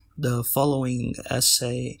The following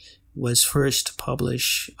essay was first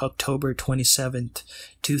published October 27th,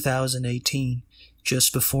 2018,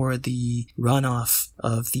 just before the runoff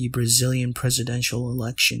of the Brazilian presidential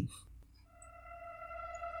election.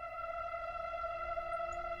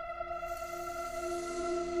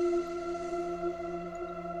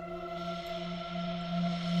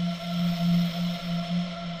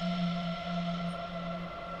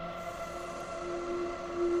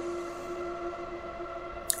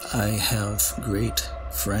 I have great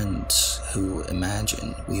friends who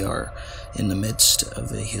imagine we are in the midst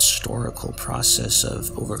of a historical process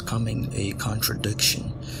of overcoming a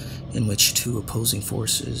contradiction in which two opposing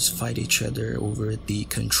forces fight each other over the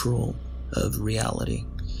control of reality.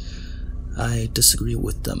 I disagree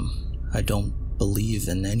with them. I don't believe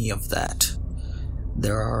in any of that.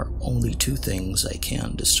 There are only two things I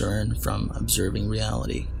can discern from observing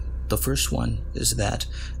reality. The first one is that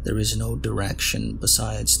there is no direction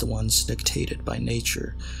besides the ones dictated by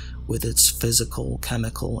nature, with its physical,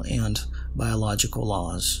 chemical, and biological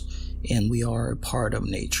laws, and we are a part of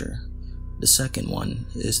nature. The second one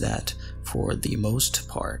is that, for the most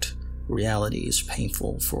part, reality is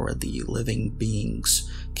painful for the living beings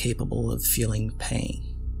capable of feeling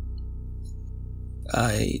pain.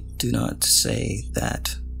 I do not say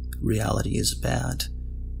that reality is bad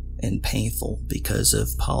and painful because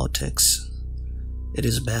of politics. It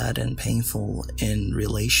is bad and painful in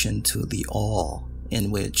relation to the awe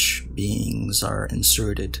in which beings are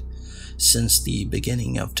inserted since the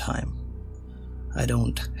beginning of time. I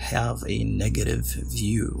don't have a negative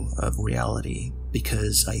view of reality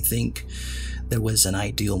because I think there was an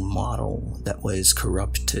ideal model that was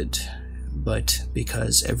corrupted, but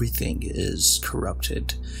because everything is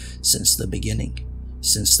corrupted since the beginning,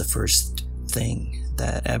 since the first thing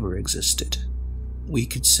that ever existed. We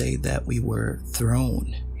could say that we were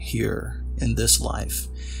thrown here in this life,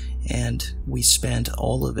 and we spent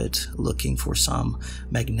all of it looking for some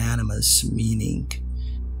magnanimous meaning,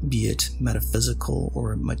 be it metaphysical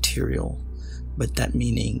or material, but that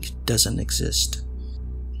meaning doesn't exist.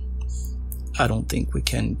 I don't think we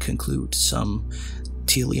can conclude some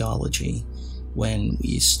teleology when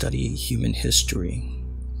we study human history.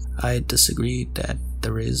 I disagree that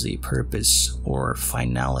there is a purpose or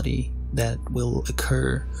finality that will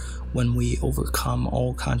occur when we overcome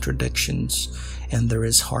all contradictions and there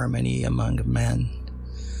is harmony among men.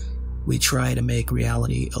 We try to make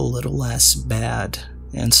reality a little less bad,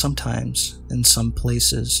 and sometimes, in some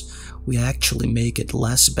places, we actually make it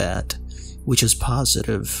less bad, which is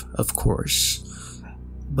positive, of course.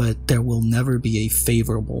 But there will never be a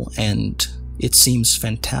favorable end. It seems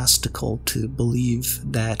fantastical to believe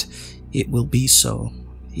that it will be so,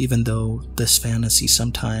 even though this fantasy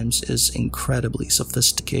sometimes is incredibly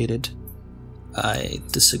sophisticated. I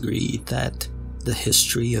disagree that the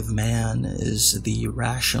history of man is the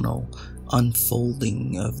rational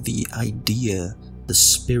unfolding of the idea, the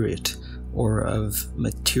spirit, or of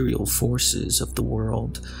material forces of the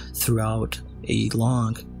world throughout a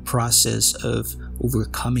long process of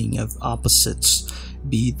overcoming of opposites,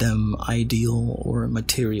 be them ideal or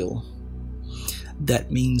material.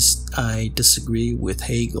 That means I disagree with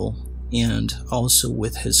Hegel and also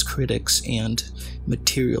with his critics and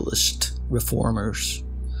materialist reformers.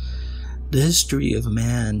 The history of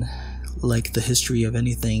man, like the history of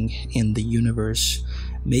anything in the universe,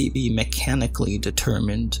 may be mechanically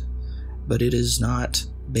determined, but it is not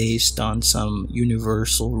based on some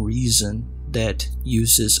universal reason that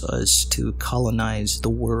uses us to colonize the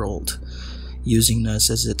world, using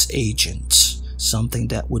us as its agents, something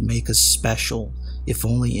that would make us special, if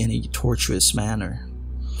only in a tortuous manner.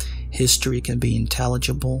 History can be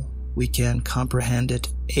intelligible, we can comprehend it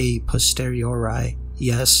a posteriori,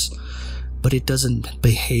 yes, but it doesn't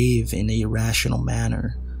behave in a rational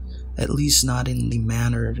manner, at least not in the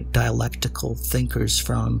manner dialectical thinkers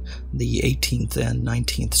from the 18th and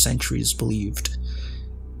 19th centuries believed.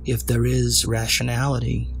 If there is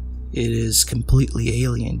rationality, it is completely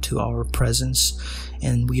alien to our presence,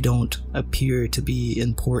 and we don't appear to be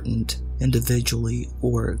important individually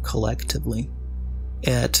or collectively.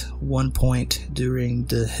 At one point during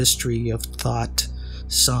the history of thought,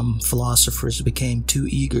 some philosophers became too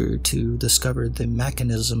eager to discover the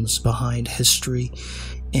mechanisms behind history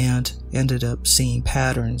and ended up seeing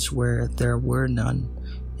patterns where there were none,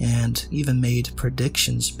 and even made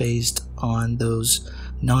predictions based on those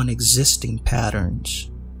non-existing patterns.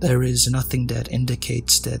 There is nothing that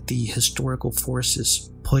indicates that the historical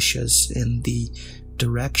forces push us in the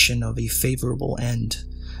direction of a favorable end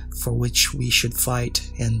for which we should fight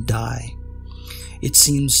and die. It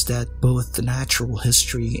seems that both natural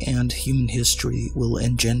history and human history will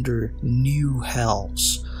engender new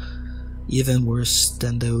hells, even worse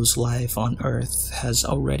than those life on Earth has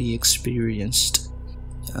already experienced.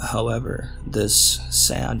 However, this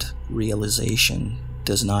sad realization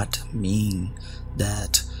does not mean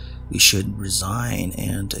that we should resign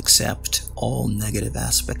and accept all negative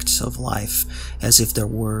aspects of life as if there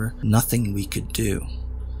were nothing we could do.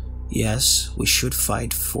 Yes, we should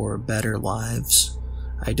fight for better lives.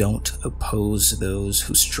 I don't oppose those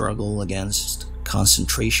who struggle against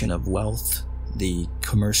concentration of wealth, the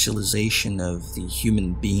commercialization of the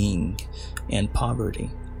human being, and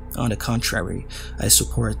poverty. On the contrary, I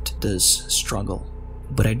support this struggle.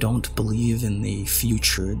 But I don't believe in the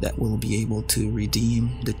future that will be able to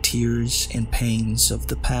redeem the tears and pains of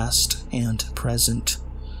the past and present.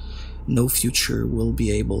 No future will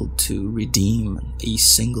be able to redeem a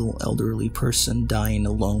single elderly person dying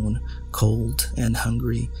alone, cold and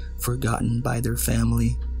hungry, forgotten by their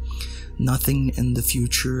family. Nothing in the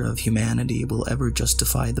future of humanity will ever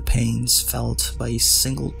justify the pains felt by a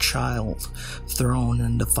single child thrown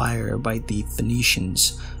in the fire by the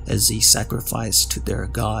Phoenicians as a sacrifice to their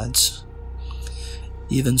gods.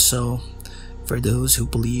 Even so, for those who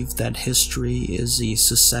believe that history is a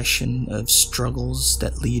succession of struggles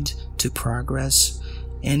that lead to progress,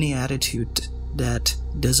 any attitude that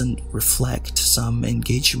doesn't reflect some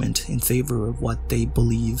engagement in favor of what they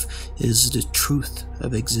believe is the truth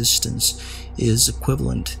of existence is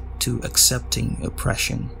equivalent to accepting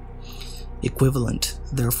oppression. Equivalent,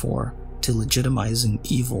 therefore, to legitimizing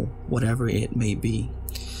evil, whatever it may be.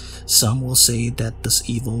 Some will say that this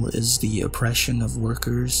evil is the oppression of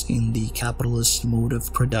workers in the capitalist mode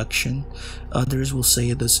of production. Others will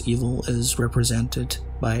say this evil is represented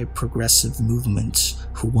by progressive movements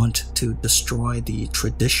who want to destroy the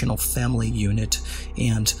traditional family unit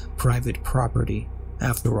and private property.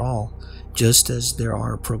 After all, just as there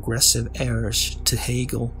are progressive heirs to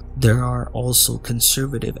Hegel, there are also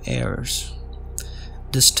conservative heirs.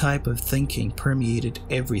 This type of thinking permeated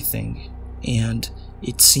everything, and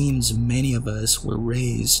it seems many of us were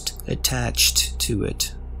raised attached to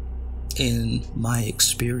it. In my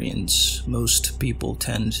experience, most people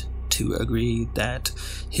tend to agree that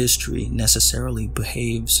history necessarily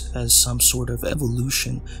behaves as some sort of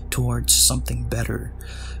evolution towards something better,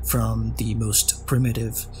 from the most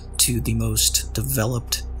primitive to the most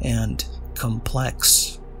developed and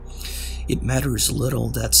complex. It matters little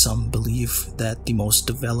that some believe that the most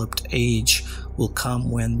developed age will come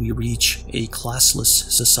when we reach a classless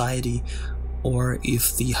society, or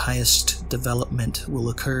if the highest development will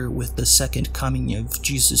occur with the second coming of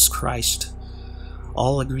Jesus Christ.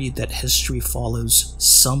 All agree that history follows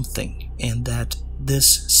something, and that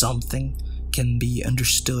this something can be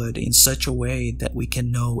understood in such a way that we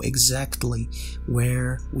can know exactly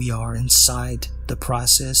where we are inside the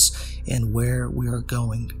process and where we are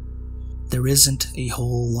going. There isn't a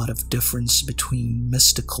whole lot of difference between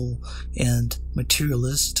mystical and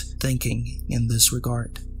materialist thinking in this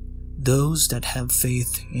regard. Those that have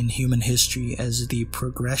faith in human history as the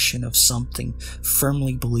progression of something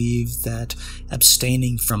firmly believe that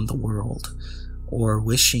abstaining from the world, or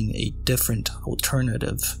wishing a different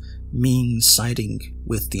alternative, means siding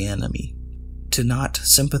with the enemy. To not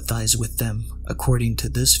sympathize with them, according to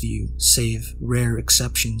this view, save rare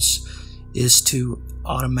exceptions, is to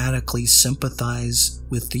automatically sympathize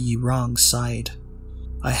with the wrong side.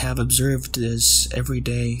 I have observed this every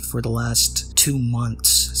day for the last 2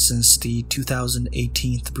 months since the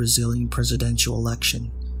 2018 Brazilian presidential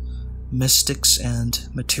election. Mystics and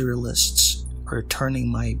materialists are turning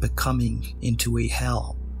my becoming into a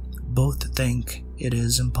hell. Both think it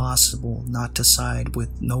is impossible not to side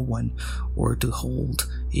with no one or to hold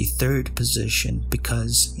a third position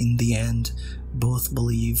because, in the end, both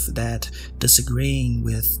believe that disagreeing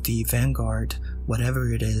with the vanguard,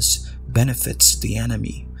 whatever it is, benefits the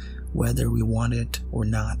enemy, whether we want it or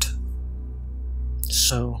not.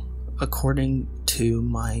 So, according to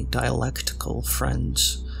my dialectical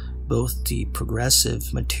friends, both the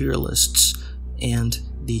progressive materialists and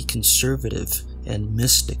the conservative and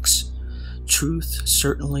mystics, truth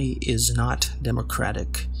certainly is not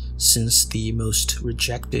democratic, since the most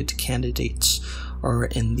rejected candidates are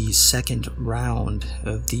in the second round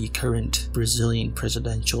of the current Brazilian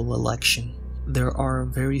presidential election. There are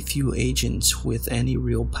very few agents with any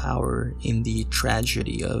real power in the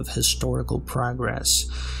tragedy of historical progress.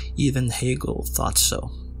 Even Hegel thought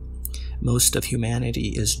so. Most of humanity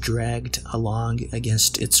is dragged along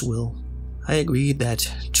against its will. I agree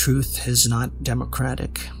that truth is not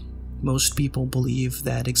democratic. Most people believe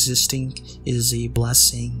that existing is a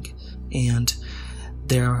blessing, and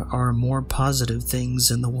there are more positive things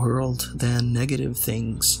in the world than negative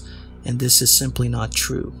things, and this is simply not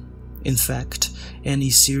true. In fact, any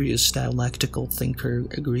serious dialectical thinker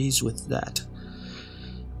agrees with that.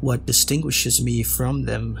 What distinguishes me from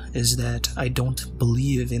them is that I don't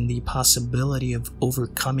believe in the possibility of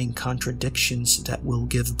overcoming contradictions that will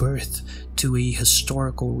give birth to a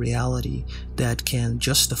historical reality that can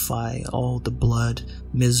justify all the blood,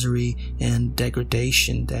 misery, and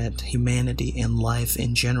degradation that humanity and life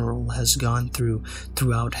in general has gone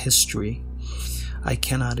throughout history. I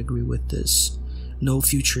cannot agree with this. No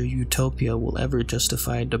future utopia will ever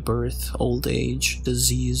justify the birth, old age,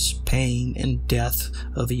 disease, pain, and death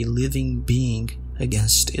of a living being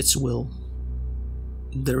against its will.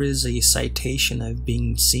 There is a citation I've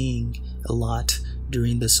been seeing a lot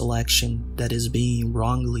during this election that is being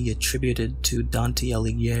wrongly attributed to Dante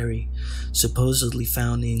Alighieri, supposedly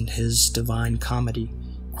found in his Divine Comedy.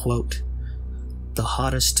 Quote, "The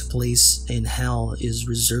hottest place in hell is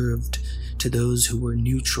reserved to those who were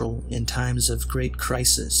neutral in times of great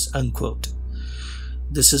crisis," unquote.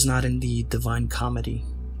 This is not in the Divine Comedy.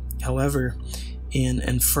 However, in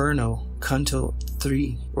Inferno, Canto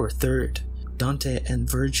 3 or 3rd, Dante and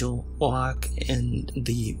Virgil walk in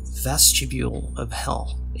the vestibule of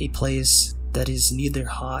hell, a place that is neither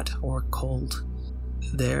hot or cold.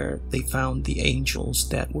 There they found the angels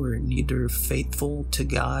that were neither faithful to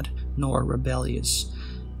God nor rebellious,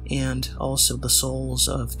 and also the souls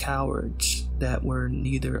of cowards that were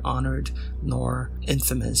neither honored nor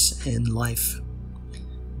infamous in life.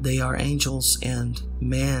 They are angels and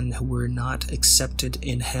men who were not accepted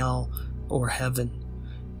in hell or heaven.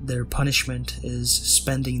 Their punishment is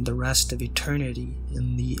spending the rest of eternity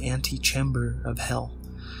in the antechamber of hell.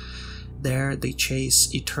 There they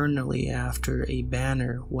chase eternally after a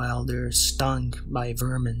banner while they're stung by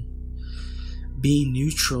vermin. Being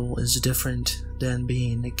neutral is different than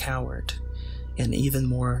being a coward, and even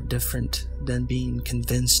more different than being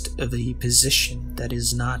convinced of a position that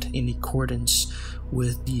is not in accordance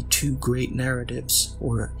with the two great narratives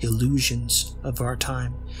or illusions of our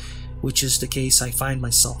time, which is the case I find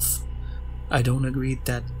myself. I don't agree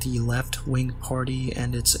that the left-wing party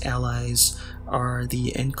and its allies are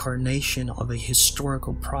the incarnation of a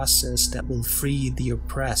historical process that will free the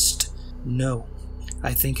oppressed. No,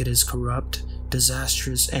 I think it is corrupt,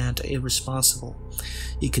 disastrous, and irresponsible.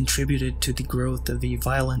 It contributed to the growth of a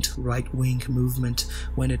violent right-wing movement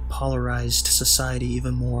when it polarized society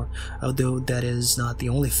even more, although that is not the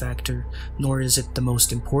only factor, nor is it the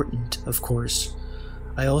most important, of course.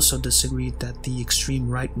 I also disagree that the extreme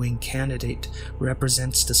right-wing candidate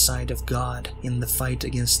represents the side of God in the fight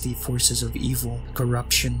against the forces of evil,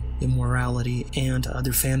 corruption, immorality, and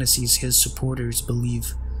other fantasies his supporters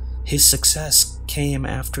believe. His success came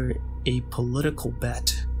after a political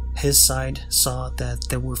bet. His side saw that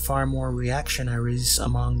there were far more reactionaries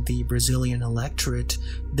among the Brazilian electorate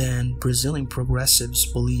than Brazilian progressives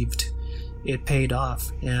believed. It paid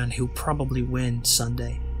off, and he'll probably win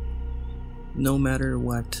Sunday. No matter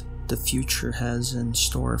what the future has in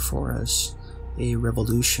store for us, a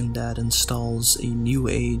revolution that installs a new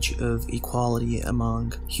age of equality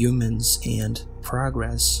among humans and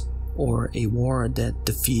progress, or a war that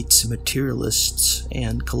defeats materialists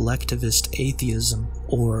and collectivist atheism,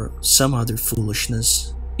 or some other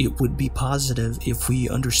foolishness, it would be positive if we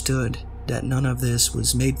understood that none of this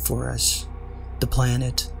was made for us. The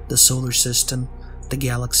planet, the solar system, the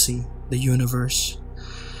galaxy, the universe.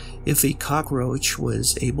 If a cockroach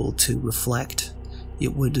was able to reflect,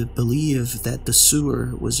 it would believe that the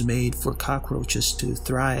sewer was made for cockroaches to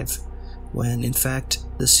thrive, when in fact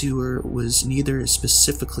the sewer was neither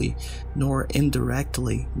specifically nor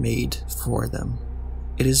indirectly made for them.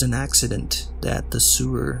 It is an accident that the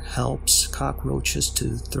sewer helps cockroaches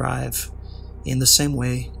to thrive. In the same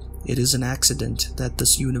way, it is an accident that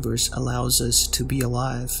this universe allows us to be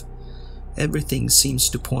alive. Everything seems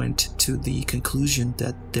to point to the conclusion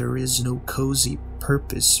that there is no cozy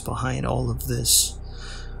purpose behind all of this.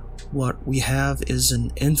 What we have is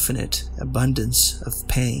an infinite abundance of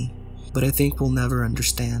pain, but I think we'll never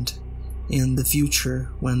understand. In the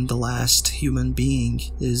future, when the last human being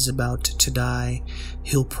is about to die,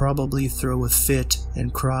 he'll probably throw a fit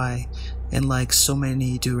and cry, and like so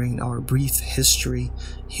many during our brief history,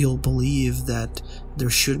 he'll believe that there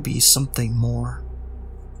should be something more.